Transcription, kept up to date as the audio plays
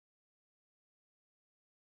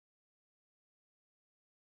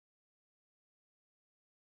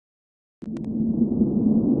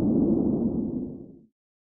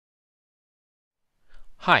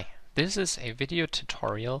Hi, this is a video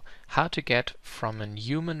tutorial how to get from an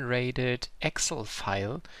human-rated Excel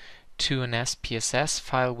file to an SPSS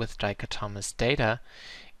file with dichotomous data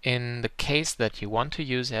in the case that you want to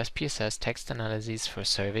use SPSS text analyses for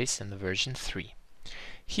surveys in the version 3.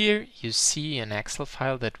 Here you see an Excel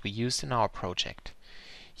file that we used in our project.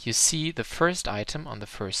 You see the first item on the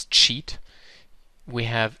first sheet. We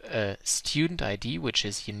have a student ID which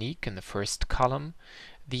is unique in the first column,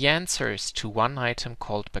 the answers to one item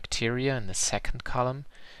called bacteria in the second column,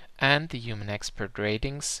 and the human expert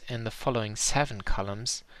ratings in the following 7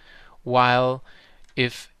 columns, while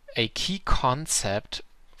if a key concept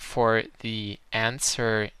for the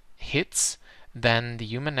answer hits, then the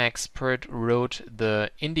human expert wrote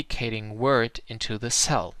the indicating word into the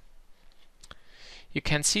cell. You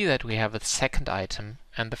can see that we have a second item,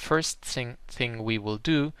 and the first thing we will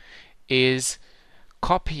do is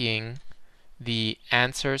copying the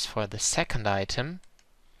answers for the second item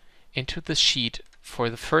into the sheet for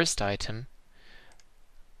the first item,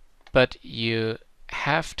 but you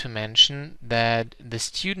have to mention that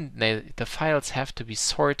the files have to be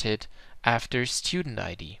sorted after student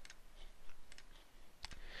ID.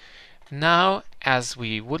 Now, as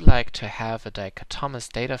we would like to have a dichotomous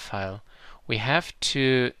data file, we have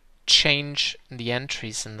to change the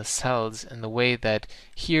entries in the cells in the way that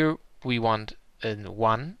here we want a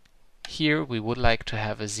 1, here we would like to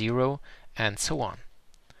have a 0, and so on.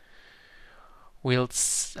 We'll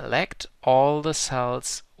select all the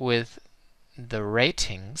cells with the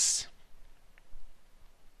ratings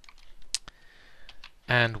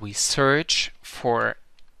and we search for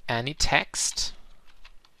any text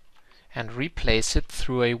and replace it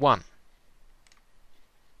through a 1.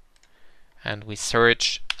 And we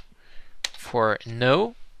search for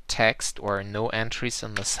no text or no entries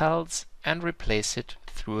in the cells and replace it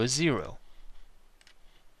through a 0.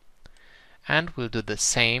 And we'll do the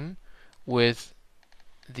same with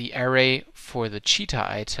the array for the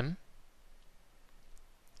cheetah item.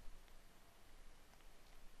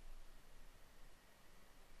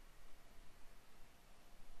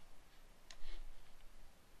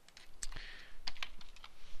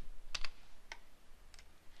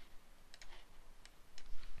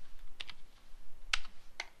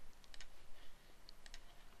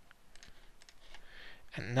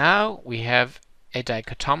 And now we have a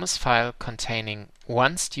dichotomous file containing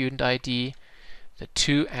one student ID, the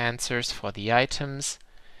 2 answers for the items,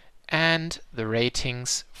 and the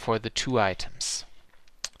ratings for the 2 items.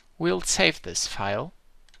 We'll save this file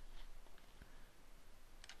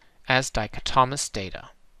as dichotomous data.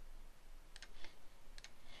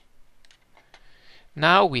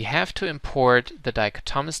 Now we have to import the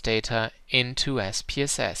dichotomous data into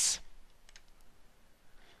SPSS.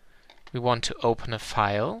 We want to open a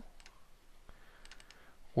file.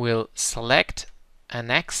 We'll select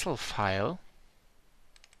an Excel file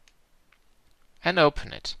and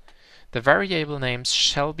open it. The variable names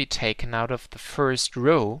shall be taken out of the first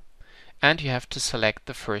row, and you have to select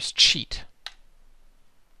the first sheet.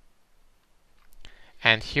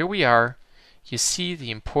 And here we are. You see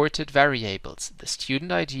the imported variables, the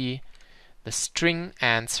student ID, the string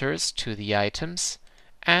answers to the items,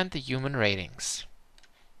 and the human ratings.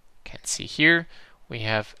 You can see here we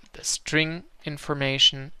have the string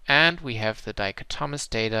information and we have the dichotomous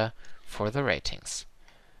data for the ratings.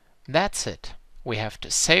 That's it. We have to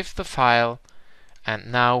save the file, and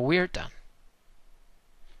now we're done.